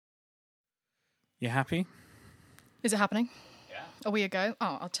You happy? Is it happening? Yeah. Are we a go?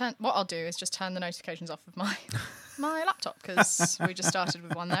 Oh, what I'll do is just turn the notifications off of my laptop because we just started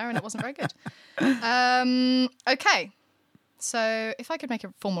with one there and it wasn't very good. Okay. So if I could make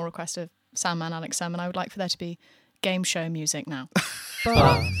a formal request of Soundman Alex Sermon, I would like for there to be game show music now.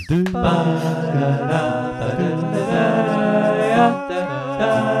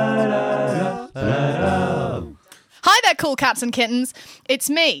 Hi there, cool cats and kittens. It's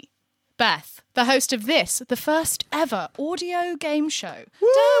me, Beth, the host of this, the first ever audio game show. Woo!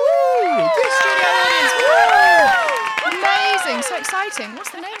 Studio audience. Woo! Amazing, so exciting.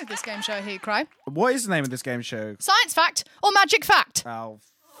 What's the name of this game show, I hear you cry? What is the name of this game show? Science fact or magic fact? Oh.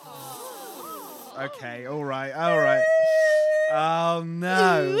 Okay, all right. Oh,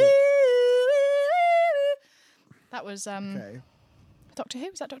 no. That was Okay. Doctor Who?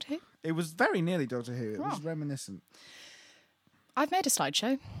 Was that Doctor Who? It was very nearly Doctor Who. It was Oh. reminiscent. I've made a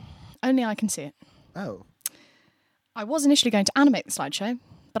slideshow. Only I can see it. Oh. I was initially going to animate the slideshow,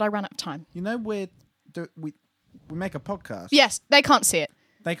 but I ran out of time. You know, we make a podcast. Yes, they can't see it.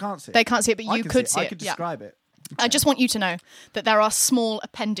 They can't see it. They can't see it, but I you can could see it. I could Yeah. describe it. I just want you to know that there are small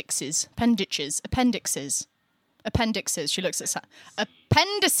appendices. She looks at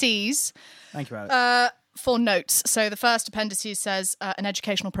appendices Thank you, Alex. for notes. So the first appendices says an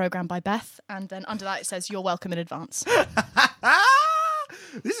educational program by Beth, and then under that it says you're welcome in advance.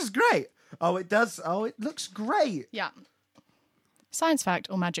 This is great. Oh, it does. Oh, it looks great. Yeah. Science fact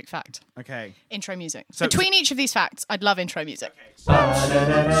or magic fact? Okay. Intro music. So- Between each of these facts, I'd love intro music.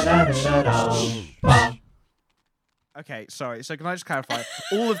 Okay, sorry. So can I just clarify?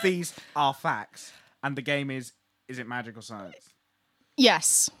 All of these are facts, and the game is it magic or science?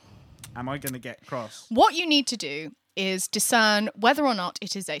 Yes. Am I going to get cross? What you need to do is discern whether or not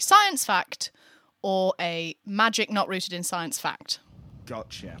it is a science fact or a magic not rooted in science fact.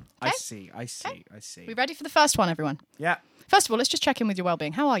 Gotcha. I see. We ready for the first one, everyone? Yeah. First of all, let's just check in with your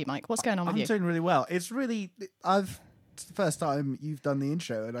well-being. How are you, Mike? What's going on with I'm you? doing really well. It's the first time you've done the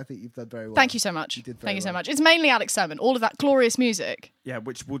intro, and I think you've done very well. Thank you so much. You did very Thank you so well. much. It's mainly Alex Sermon. All of that glorious music Yeah,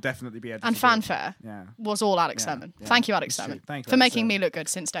 which will definitely be edited. and fanfare Yeah. was all Alex Yeah, Sermon. yeah. Thank you, Alex That's true. Sermon, Thank you, for Alex making me Sermon. look good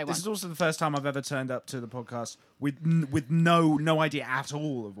since day one. This is also the first time I've ever turned up to the podcast with no idea at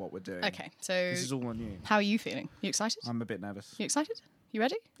all of what we're doing. Okay, so This is all on you. how are you feeling? You excited? I'm a bit nervous. You excited? You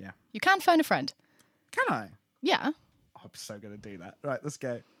ready? Yeah. You can phone a friend. Can I? Yeah. I'm so going to do that. Right, let's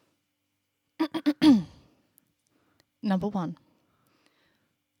go. Number 1.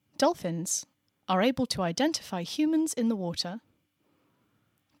 Dolphins are able to identify humans in the water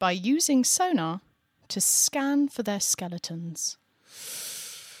by using sonar to scan for their skeletons.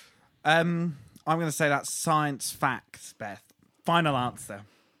 I'm going to say that's science facts, Beth. Final answer.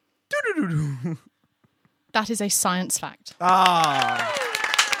 That is a science fact. Ah.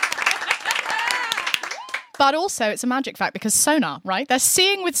 But also, it's a magic fact because sonar, right? They're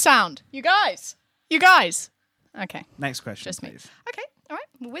seeing with sound. You guys. Okay, Next question, just me. please. Okay, all right.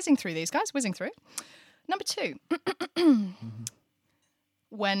 We're whizzing through these, guys. Whizzing through. Number 2.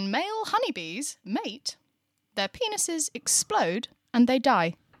 When male honeybees mate, their penises explode and they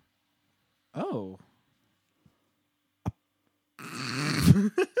die. Oh.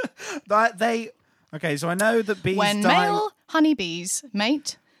 Okay, so I know that bees When die. male honeybees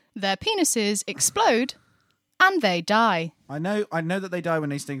mate, their penises explode and they die. I know that they die when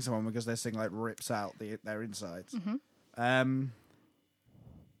they sting someone because their sting like rips out their insides. Mm-hmm.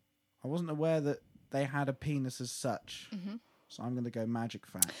 I wasn't aware that they had a penis as such, Mm-hmm. so I'm going to go magic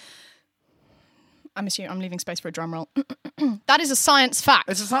fact. I'm leaving space for a drum roll. That is a science fact.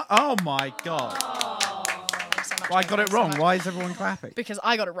 Oh my god! Thanks so much, Well, I got thanks it so wrong. much. Why is everyone clapping? Because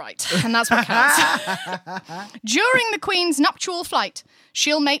I got it right, and that's what counts. During the Queen's nuptial flight,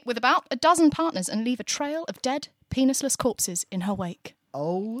 she'll mate with about a dozen partners and leave a trail of dead, penisless corpses in her wake.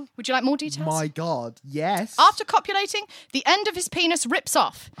 Oh Would you like more details? my god! Yes. After copulating, the end of his penis rips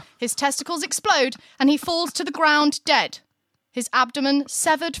off, his testicles explode, and he falls to the ground dead. His abdomen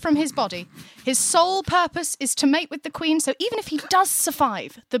severed from his body. His sole purpose is to mate with the Queen, so even if he does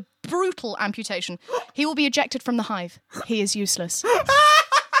survive the brutal amputation, he will be ejected from the hive. He is useless.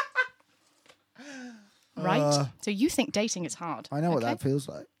 Right? So you think dating is hard. I know what okay? that feels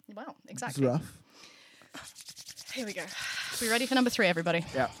like. Well, It's exactly. rough. Here we go. We ready for number 3, everybody?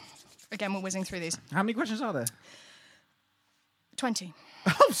 Yeah. Again, we're whizzing through these. How many questions are there? 20.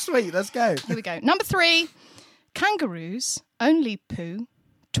 Oh, sweet. Let's go. Here we go. Number 3. Kangaroos only poo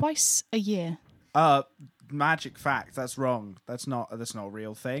twice a year. Magic fact. That's wrong. That's not a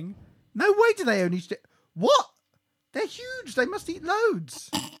real thing. No way do they only... What? They're huge. They must eat loads.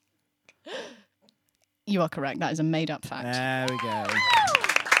 You are correct. That is a made-up fact. There we go.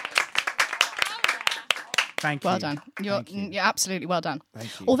 Thank you. Well done. You're absolutely well done.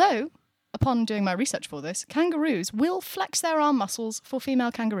 Thank you. Although, upon doing my research for this, kangaroos will flex their arm muscles for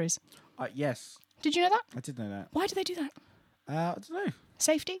female kangaroos. Yes. Did you know that? I did know that. Why do they do that? I don't know.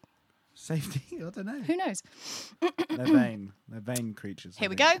 Safety? Safety? I don't know. Who knows? They're vain. They're vain creatures. Here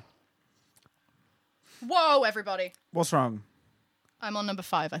we go. Whoa, everybody. What's wrong? I'm on number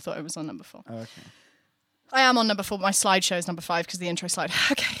 5. I thought it was on number 4. Oh, okay. I am on number 4, but my slideshow is number 5 because the intro slide.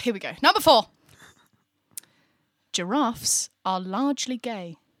 Okay, here we go. Number 4. Giraffes are largely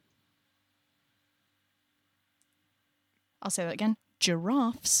gay. I'll say that again.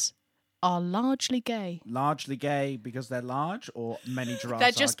 Giraffes are largely gay. Largely gay because they're large, or many giraffes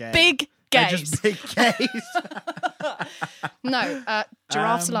They're just are gay? big gays. They're just big gays. No,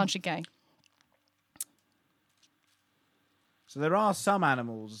 giraffes are largely gay. So there are some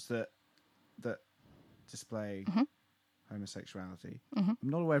animals that display homosexuality. I'm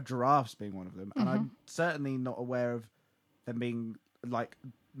not aware of giraffes being one of them, and I'm certainly not aware of them being, like,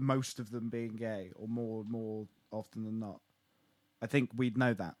 most of them being gay, or more often than not. I think we'd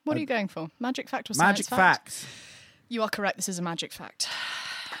know that. What are you going for? Magic fact or Magic science fact? fact. You are correct. This is a magic fact.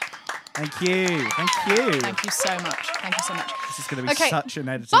 Thank you. Thank you. Thank you so much. Thank you so much. This is going to be Okay, such an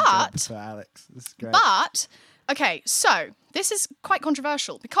editing job for Alex. This is great. But, okay, so this is quite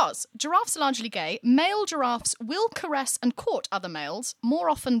controversial because giraffes are largely gay. Male giraffes will caress and court other males more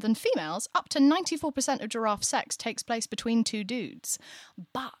often than females. Up to 94% of giraffe sex takes place between two dudes.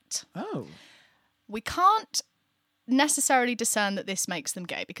 But we can't necessarily discern that this makes them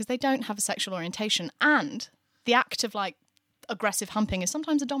gay because they don't have a sexual orientation, and the act of, like, aggressive humping is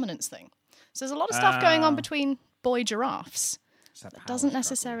sometimes a dominance thing. So there's a lot of stuff going on between boy giraffes. That doesn't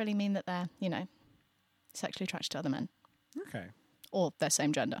necessarily mean that they're, sexually attracted to other men. Okay. Or their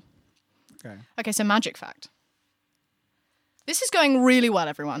same gender. Okay. Okay, so magic fact. This is going really well,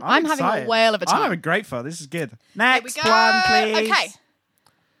 everyone. I'm having excited. a whale of a time. I'm having great fun. This is good. Next Here we go. one, please. Okay.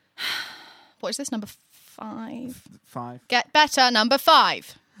 What is this? Number 5? 5. Get better. Number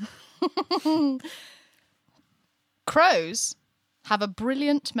 5. Crows have a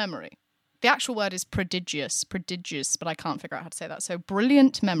brilliant memory. The actual word is prodigious, but I can't figure out how to say that. So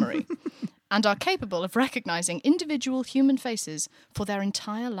brilliant memory. And are capable of recognising individual human faces for their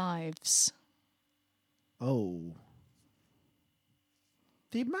entire lives. Oh.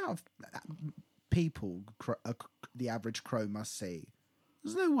 The amount of people the average crow must see.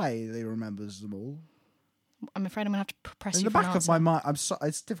 There's no way they remembers them all. I'm afraid I'm going to have to press In you the for an back of answer. my mind,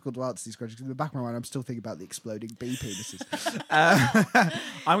 it's difficult to answer these questions. In the back of my mind, I'm still thinking about the exploding bee penises.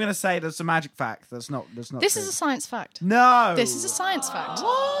 I'm going to say that's a magic fact. That's not. This true. is a science fact. No. This is a science fact.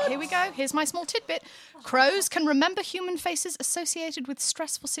 What? Here we go. Here's my small tidbit. Crows can remember human faces associated with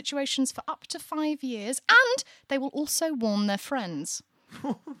stressful situations for up to 5 years, and they will also warn their friends.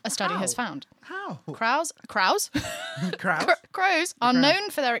 A study has found. How? Crows Crows? are known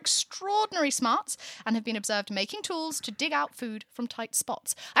for their extraordinary smarts and have been observed making tools to dig out food from tight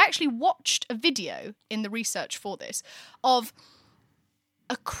spots. I actually watched a video in the research for this of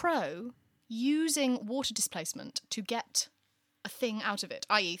a crow using water displacement to get a thing out of it,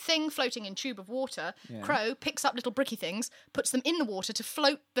 i.e. thing floating in tube of water. Yeah. Crow picks up little bricky things, puts them in the water to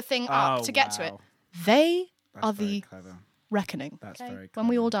float the thing up to get to it. That's are the clever. Reckoning. That's very clever. When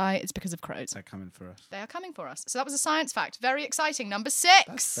we all die, it's because of crows. They're coming for us. They are coming for us. So that was a science fact. Very exciting. Number 6.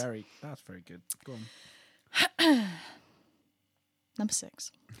 That's very good. Go on. Number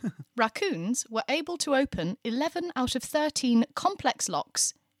 6. Raccoons were able to open 11 out of 13 complex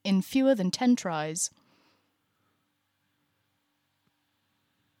locks in fewer than 10 tries.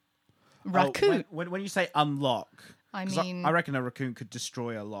 Raccoon. When you say unlock, I mean, I reckon a raccoon could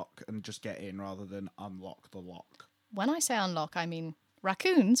destroy a lock and just get in rather than unlock the lock. When I say unlock, I mean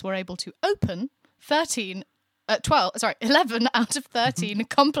raccoons were able to open 11 out of 13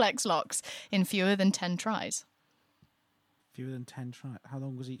 complex locks in fewer than 10 tries. Fewer than 10 tries? How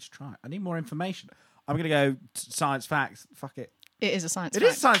long was each try? I need more information. I'm going to go science facts. Fuck it. It is a science fact. It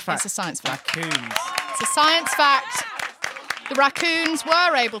is a science fact. It's a science fact. Raccoons. It's a science fact. The raccoons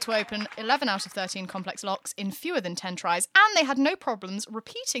were able to open 11 out of 13 complex locks in fewer than 10 tries, and they had no problems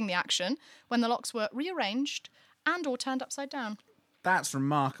repeating the action when the locks were rearranged and or turned upside down. That's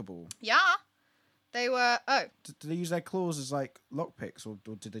remarkable. Yeah. They were... Did they use their claws as, like, lockpicks, or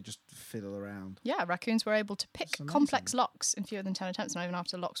did they just fiddle around? Yeah, raccoons were able to pick complex locks in fewer than 10 attempts, and even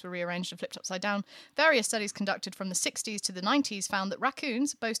after locks were rearranged and flipped upside down. Various studies conducted from the 60s to the 90s found that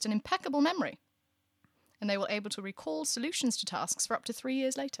raccoons boast an impeccable memory, and they were able to recall solutions to tasks for up to 3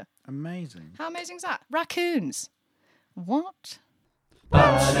 years later. Amazing. How amazing is that? Raccoons. What?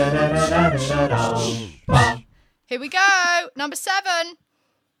 Here we go. Number 7.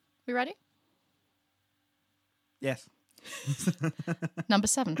 We ready? Yes. Number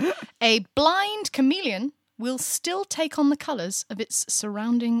 7. A blind chameleon will still take on the colours of its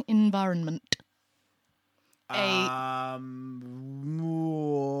surrounding environment. I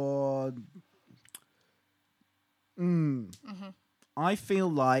feel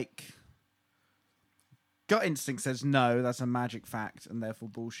like gut instinct says no, that's a magic fact and therefore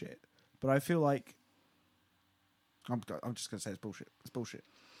bullshit. But I feel like I'm just going to say it's bullshit. It's bullshit.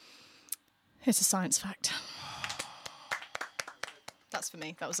 It's a science fact. That's for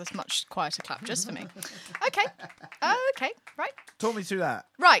me. That was a much quieter clap just for me. Okay. Okay. Right. Talk me through that.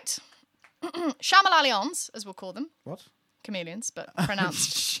 Right. Chamalaleons, as we'll call them. What? Chameleons, but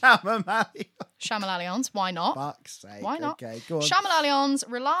pronounced Chamomile. Chamalaleons. Why not? Fuck's sake. Why not? Okay, go on. Chamalaleons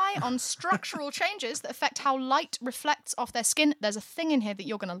rely on structural changes that affect how light reflects off their skin. There's a thing in here that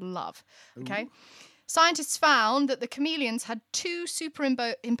you're going to love. Okay. Ooh. Scientists found that the chameleons had 2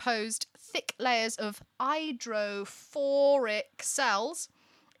 superimposed thick layers of hydrophoric cells,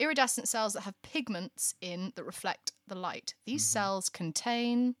 iridescent cells that have pigments in that reflect the light. These cells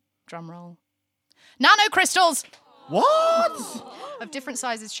contain, drumroll, nanocrystals. What? Of different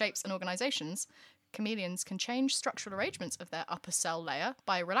sizes, shapes, and organisations. Chameleons can change structural arrangements of their upper cell layer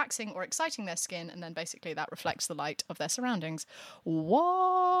by relaxing or exciting their skin, and then basically that reflects the light of their surroundings.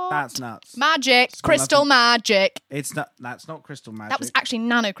 What? That's nuts. Magic. Crystal magic. It's not. That's not crystal magic. That was actually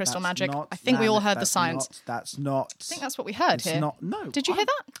nanocrystal magic. I think we all heard the science. That's not. I think that's what we heard here. No. Did you hear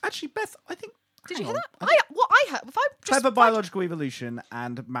that? Actually, Beth, I think. Did you hear that? What I heard. Clever biological evolution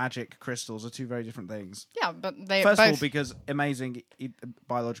and magic crystals are 2 very different things. Yeah, but they First both... of all, because amazing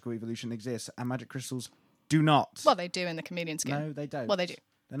biological evolution exists and magic crystals do not. Well, they do in the chameleon skin. No, they don't. Well, they do.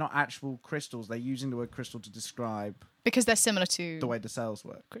 They're not actual crystals. They're using the word crystal to describe... Because they're similar to... the way the cells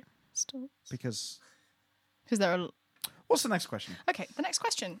work. Crystals? Because there are... What's the next question? Okay, the next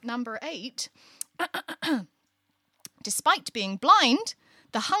question, number 8. Despite being blind...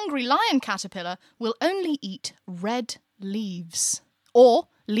 the hungry lion caterpillar will only eat red leaves, or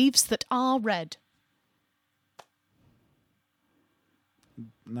leaves that are red.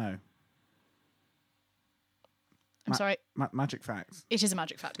 No. I'm sorry. Magic facts. It is a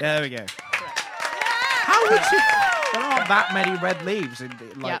magic fact. Yeah, there we go. Correct. How would you... There aren't that many red leaves.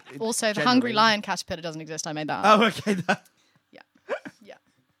 Also, the hungry lion caterpillar doesn't exist. I made that up. Oh, okay. Yeah.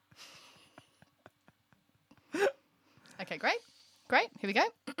 Okay, great. Great, here we go.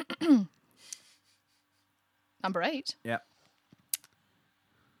 Number 8. Yeah.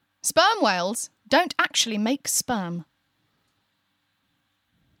 Sperm whales don't actually make sperm.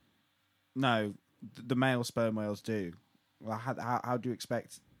 No, the male sperm whales do. Well, how do you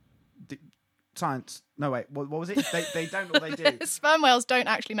expect... Science... No, wait, what was it? They don't or they do? Sperm whales don't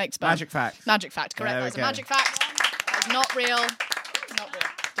actually make sperm. Magic fact. Magic fact, correct. That's a magic fact. That is not real. Not real.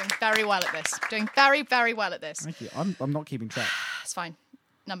 Doing very well at this. Doing very, very well at this. Thank you. I'm not keeping track. It's fine.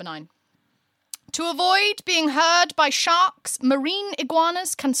 Number 9. To avoid being heard by sharks, marine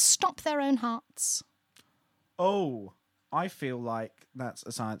iguanas can stop their own hearts. Oh, I feel like that's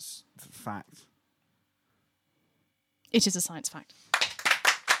a science fact. It is a science fact.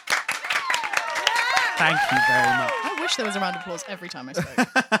 Thank you very much. I wish there was a round of applause every time I spoke.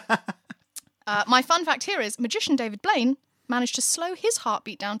 My fun fact here is magician David Blaine managed to slow his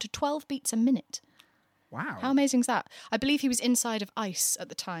heartbeat down to 12 beats a minute. Wow. How amazing is that? I believe he was inside of ice at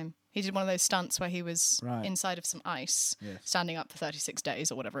the time. He did one of those stunts where he was inside of some ice, standing up for 36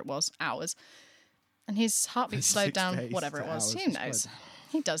 days or whatever it was, hours. And his heartbeat slowed down, whatever it was. Who knows?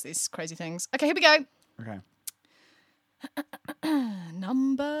 He does these crazy things. Okay, here we go. Okay.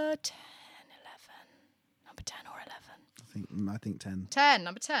 Number 10, 11. Number 10 or 11? I think 10. 10,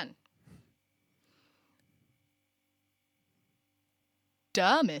 number 10.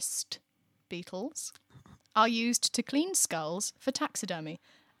 Dermist beetles are used to clean skulls for taxidermy,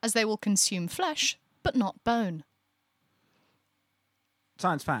 as they will consume flesh, but not bone.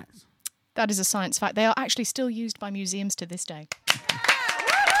 Science fact. That is a science fact. They are actually still used by museums to this day.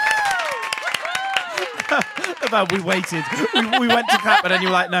 About we waited. We went to clap, and then you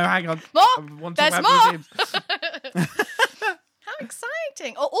were like, no, hang on. More? There's more! How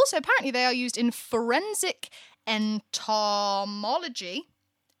exciting. Also, apparently they are used in forensic entomology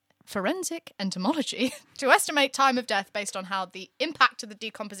to estimate time of death based on how the impact of the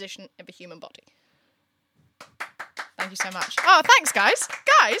decomposition of a human body. Thank you so much. Oh, thanks, guys.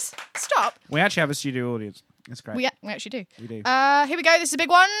 Guys, stop. We actually have a studio audience. That's great. We actually do. We do. Here we go. This is a big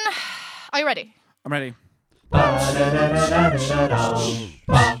one. Are you ready? I'm ready.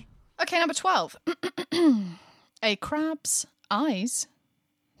 Okay, number 12. A crab's eyes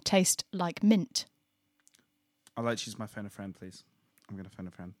taste like mint. I'd like to use my phone a friend, please. I'm going to phone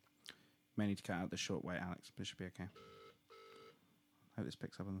a friend. May need to cut out the short wait, Alex, but it should be okay. Hope this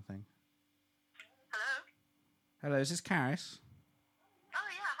picks up on the thing. Hello? Hello, is this Carys? Oh,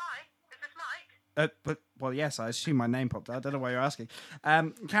 yeah, hi. Is this Mike? Well, yes, I assume my name popped up. I don't know why you're asking.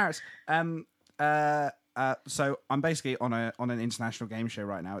 Carys, so I'm basically on an international game show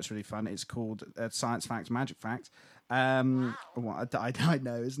right now. It's really fun. It's called Science Facts, Magic Facts. Wow. I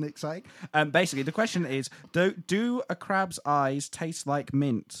know, isn't it exciting? Basically, the question is, do a crab's eyes taste like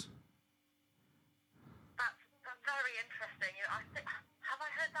mint? That's very interesting. Have I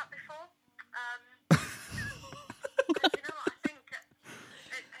heard that before? You know what? I think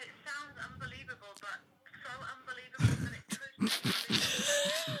it sounds unbelievable, but so unbelievable that it could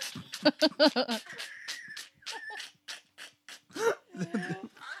be.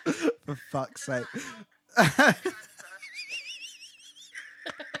 For fuck's sake.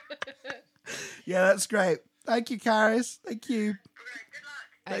 Yeah, that's great. Thank you, Carys. Thank you. Great, good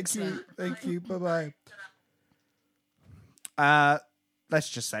luck. Excellent. Thank you. Bye-bye. Let's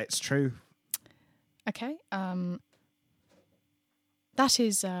just say it's true. Okay. That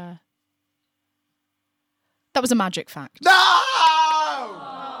is. That was a magic fact. No!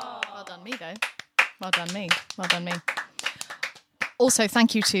 Well done, me though. Well done, me. Well done, me. Also,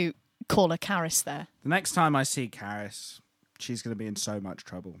 thank you to caller Carys there. The next time I see Carys, she's going to be in so much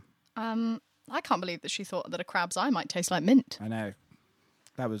trouble. I can't believe that she thought that a crab's eye might taste like mint. I know.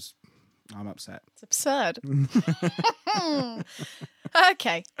 I'm upset. It's absurd.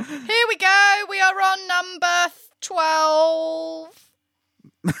 Okay, here we go. We are on number 12.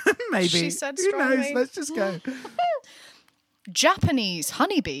 Maybe. She said Who knows? strongly. Let's just go. Japanese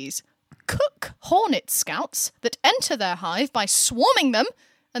honeybees cook hornet scouts that enter their hive by swarming them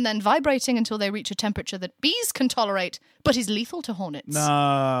and then vibrating until they reach a temperature that bees can tolerate, but is lethal to hornets.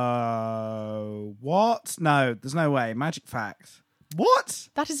 No. What? No, there's no way. Magic fact. What?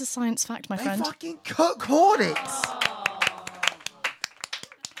 That is a science fact, my They friend. fucking cook hornets.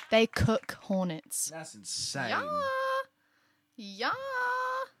 They cook hornets. That's insane. Yeah. Yeah.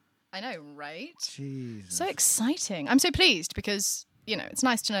 I know, right? Jesus. So exciting. I'm so pleased because, it's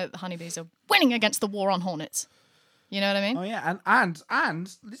nice to know that the honeybees are winning against the war on hornets. You know what I mean? Oh yeah, and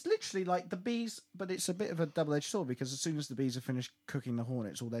it's literally like the bees, but it's a bit of a double-edged sword because as soon as the bees are finished cooking the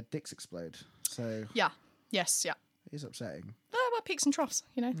hornets, all their dicks explode. So Yeah. Yes, yeah. it is upsetting. Well, peaks and troughs,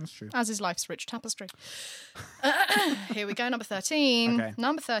 That's true. as is life's rich tapestry. Here we go, number 13. Okay.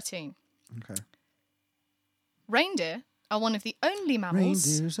 Number 13. Okay. Reindeer are one of the only mammals...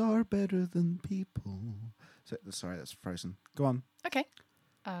 Reindeers are better than people. Sorry, that's Frozen. Go on. Okay.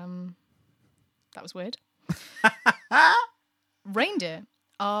 That was weird. Reindeer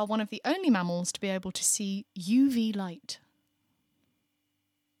are one of the only mammals to be able to see UV light.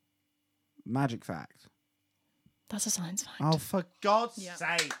 Magic fact. That's a science fact. Oh, for God's Yeah.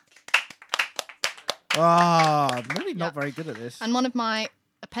 sake. I'm really not Yeah. very good at this. And one of my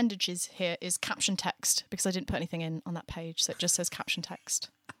appendages here is caption text because I didn't put anything in on that page, so it just says caption text.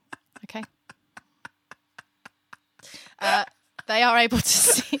 Okay. They are able to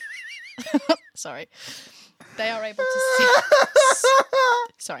see. Sorry. They are able to see.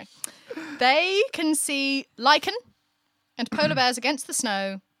 Sorry. They can see lichen and polar bears against the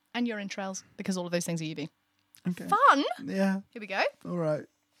snow and urine trails because all of those things are UV. Okay. Fun. Yeah. Here we go. All right.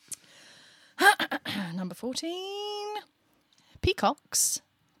 Number 14. Peacocks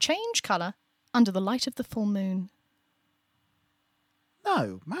change colour under the light of the full moon.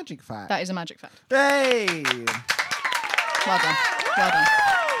 No, magic fact. That is a magic fact. Hey! Well done. Well done.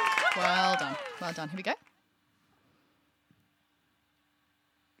 Well done. Well done. Here we go.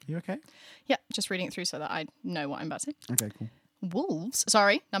 You okay? Yeah, just reading it through so that I know what I'm about to say. Okay, cool.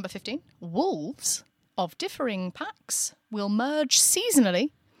 Number 15. Wolves of differing packs will merge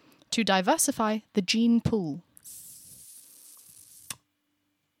seasonally to diversify the gene pool.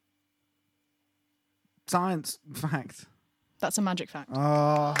 Science fact. That's a magic fact.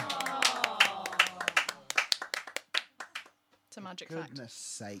 Oh, It's a magic fact. goodness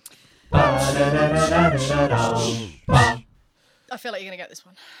sake. I feel like you're going to get this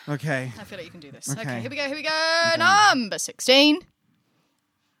one. Okay. I feel like you can do this. Okay. Okay, here we go. Here we go. Number 16.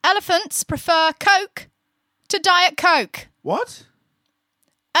 Elephants prefer Coke to Diet Coke. What?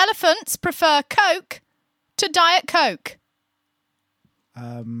 Elephants prefer Coke to Diet Coke.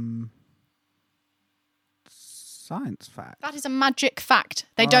 Science fact. That is a magic fact.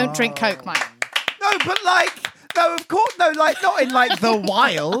 They don't drink Coke, Mike. No, but no, of course, no, not in the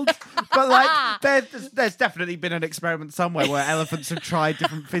wild. But like, there's definitely been an experiment somewhere where elephants have tried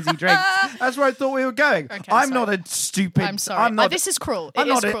different fizzy drinks. That's where I thought we were going. Okay, I'm sorry. not a stupid. I'm sorry. This is cruel. It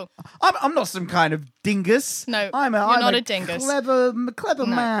is cruel. I'm not some kind of dingus. No, I'm not a dingus. Clever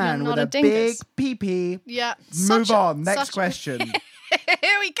man you're not with a a dingus. big pee-pee. Yeah. Move on. Next question.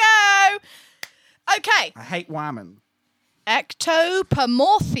 Here we go. Okay. I hate whammon.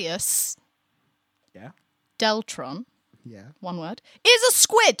 Ectopomorpheus Yeah. deltron, Yeah. one word, is a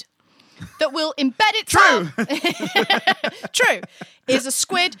squid that will embed its True. arm. True. Is a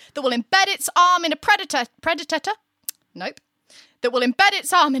squid that will embed its arm in a predator. Nope. That will embed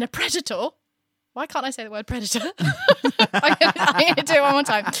its arm in a predator. Why can't I say the word predator? I'm going to do it one more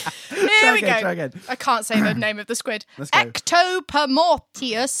time. Here we go. Try again. I can't say the name of the squid. Let's go.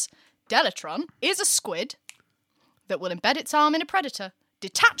 Ectopomorpheus delatron is a squid that will embed its arm in a predator,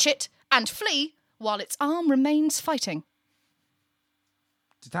 detach it, and flee while its arm remains fighting.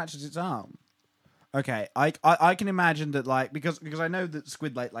 Detaches its arm. Okay, I can imagine that, like, because I know that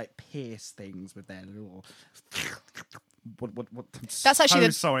squid like pierce things with their little. What? That's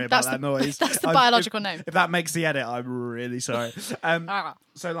actually sorry about that noise. That's the biological name. If that makes the edit, I'm really sorry.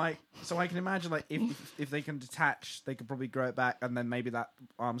 So I can imagine, like, if they can detach, they could probably grow it back, and then maybe that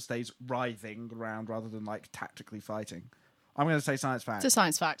arm stays writhing around rather than like tactically fighting. I'm going to say science fact. It's a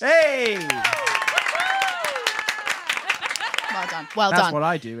science fact. Hey! Well done. Well That's done. what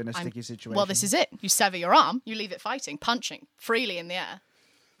I do in a sticky situation. Well, this is it. You sever your arm, you leave it fighting, punching freely in the air.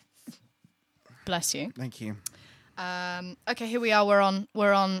 Bless you. Thank you. Okay, here we are.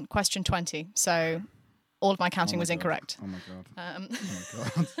 We're on question 20. So all of my counting was incorrect. Oh my god. Oh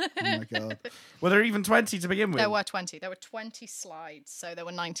my god. Were there even 20 to begin with? There were 20. There were 20 slides, so there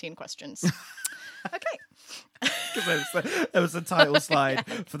were 19 questions. Okay. Because there was a title slide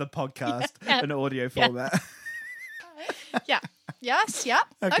for the podcast, an audio format. Yeah. Yes. Yeah.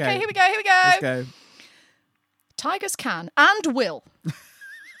 Okay. Here we go. Let's go. Tigers can and will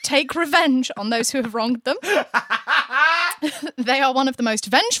take revenge on those who have wronged them. They are one of the most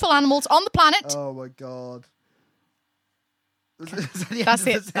vengeful animals on the planet. Oh my god. That's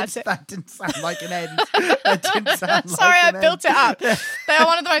it. That's it. That didn't sound like an end. That didn't sound Sorry, like I an built end. it up. They are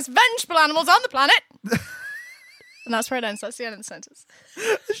one of the most vengeful animals on the planet. And that's where it ends. That's the end of the sentence.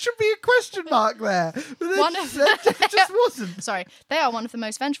 There should be a question mark there. One of It just wasn't. Sorry. They are one of the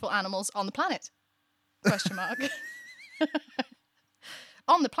most vengeful animals on the planet. Question mark.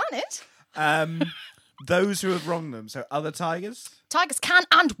 On the planet? Those who have wronged them. So other tigers? Tigers can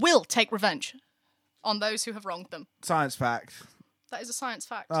and will take revenge on those who have wronged them. Science fact. That is a science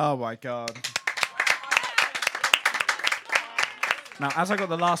fact. Oh my god. Now, as I got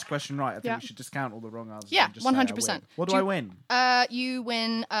the last question right, I think we should discount all the wrong answers. Yeah, and just say I 100%. win. What do I win? You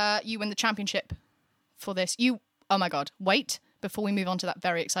win the championship for this. Oh my god, wait, before we move on to that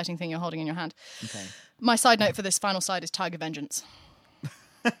very exciting thing you're holding in your hand. Okay. My side note for this final slide is Tiger Vengeance.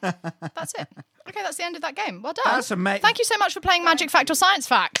 That's it. Okay, that's the end of that game. Well done. That's amazing. Thank you so much for playing Magic Fact or Science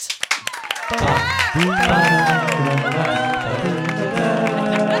Fact.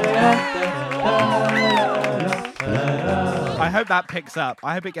 I hope that picks up.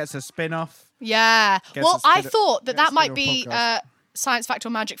 I hope it gets a spin-off. Yeah. Gets Well, a spin- I thought that gets a might spin-off be podcast. Science Fact or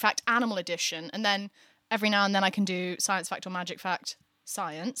Magic Fact Animal Edition, and then every now and then I can do Science Fact or Magic Fact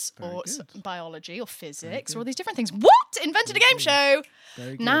Science or biology or physics or all these different things. What? Invented a game show.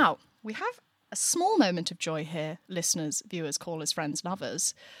 Very good. Now, we have a small moment of joy here, listeners, viewers, callers, friends,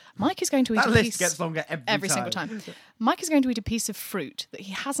 lovers. Mike is going to eat That a list piece gets longer every single time. Mike is going to eat a piece of fruit that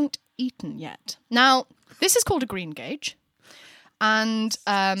he hasn't eaten yet. Now, this is called a green gauge. And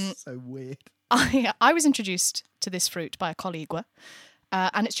So weird. I was introduced to this fruit by a colleague,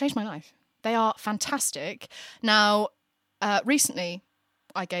 and it's changed my life. They are fantastic. Now, recently,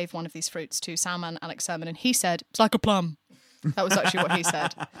 I gave one of these fruits to soundman Alex Sermon, and he said, it's like a plum. That was actually what he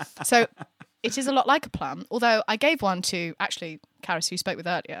said. So it is a lot like a plum, although I gave one to, actually, Carys, who you spoke with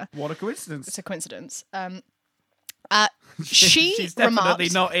earlier. What a coincidence. It's a coincidence. She's definitely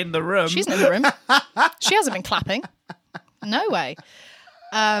not in the room. She's not in the room. She hasn't been clapping. No way.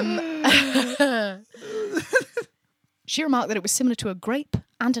 She remarked that it was similar to a grape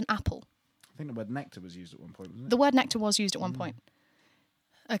and an apple. I think the word nectar was used at one point, wasn't it? The word nectar was used at one point.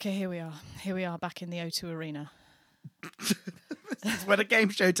 Okay, here we are. Here we are back in the O2 Arena. This is where the game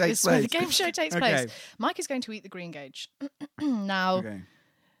show takes This is where place. the game show takes place. Mike is going to eat the green gauge. Now, Okay.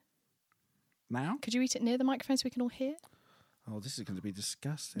 Now? could you eat it near the microphone so we can all hear? Oh, this is going to be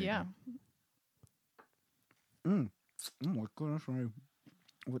disgusting. Yeah. Oh my god, that's very,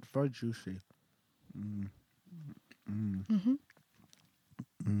 it's very juicy.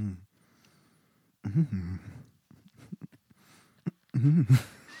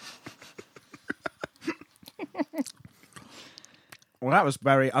 Well, that was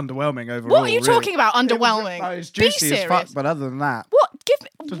very underwhelming overall. What are you talking about? Underwhelming. It's Be juicy as fuck, serious. but other than that, What?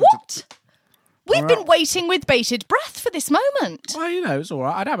 What? We've Alright. been waiting with bated breath for this moment. well, it's all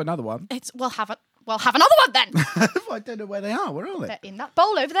right. I'd have another one. We'll have another one then. I don't know where they are. Where are they? They're in that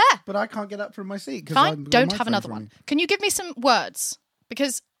bowl over there. But I can't get up from my seat. Fine, don't have another one. Can you give me some words?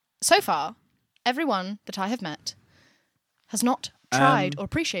 Because so far, everyone that I have met has not tried or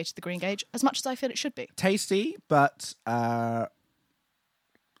appreciated the green gauge as much as I feel it should be. Tasty, but as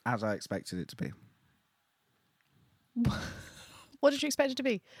I expected it to be. What did you expect it to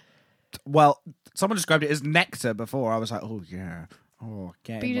be? Well, someone described it as nectar before. I was like, oh, yeah. Oh,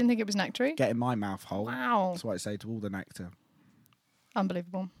 But you didn't think it was nectary? get in my mouth hole. Wow. That's what I say to all the nectar.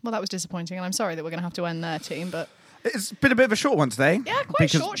 Unbelievable. Well, that was disappointing, and I'm sorry that we're going to have to end there, team, but... It's been a bit of a short one today. Yeah,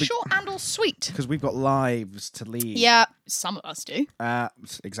 quite short and all sweet. Because we've got lives to lead. Yeah, some of us do.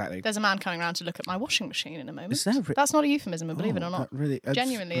 Exactly. There's a man coming around to look at my washing machine in a moment. Is there That's not a euphemism, believe it or not. That really,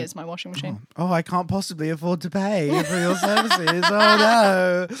 Genuinely is my washing machine. Oh, I can't possibly afford to pay for your services.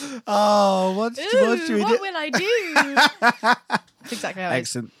 Oh, no. Oh, what should we do? What will I do? That's exactly how it is.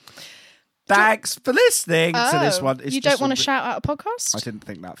 Excellent. Thanks for listening to this one. It's You just don't want to shout out a podcast? I didn't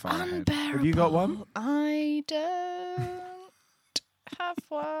think that far ahead. Unbearable. Have you got one? I don't have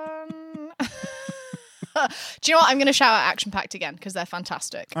one. Do you know what? I'm going to shout out Action Packed again because they're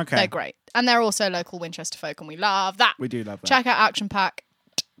fantastic. Okay. They're great. And they're also local Winchester folk and we love that. We do love that. Check out Action Pack.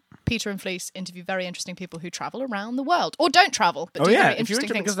 Peter and Fleece interview very interesting people who travel around the world. Or don't travel, but do very if you're interesting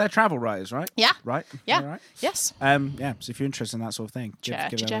interested, things. because they're travel writers, right? Yeah. Right? Yeah. All right. Yes. So if you're interested in that sort of thing,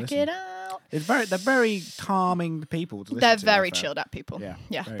 Check give it a listen. it out. They're very calming people to listen They're to. very I felt. chilled out people.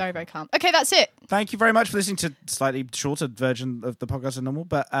 Yeah, very, very calm. Okay, that's it. Thank you very much for listening to slightly shorter version of the podcast than normal.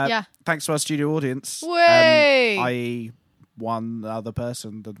 But thanks to our studio audience. Way. I.e. one other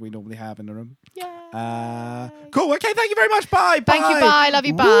person that we normally have in the room. Yeah. Cool. Okay, thank you very much. Bye. Thank you. Bye. Love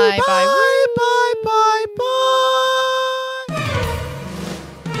you. Bye. Woo, Bye. Bye. Bye. Bye.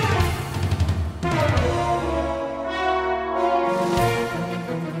 Bye.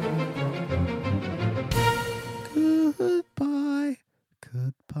 Goodbye.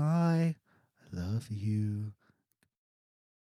 Goodbye. I love you.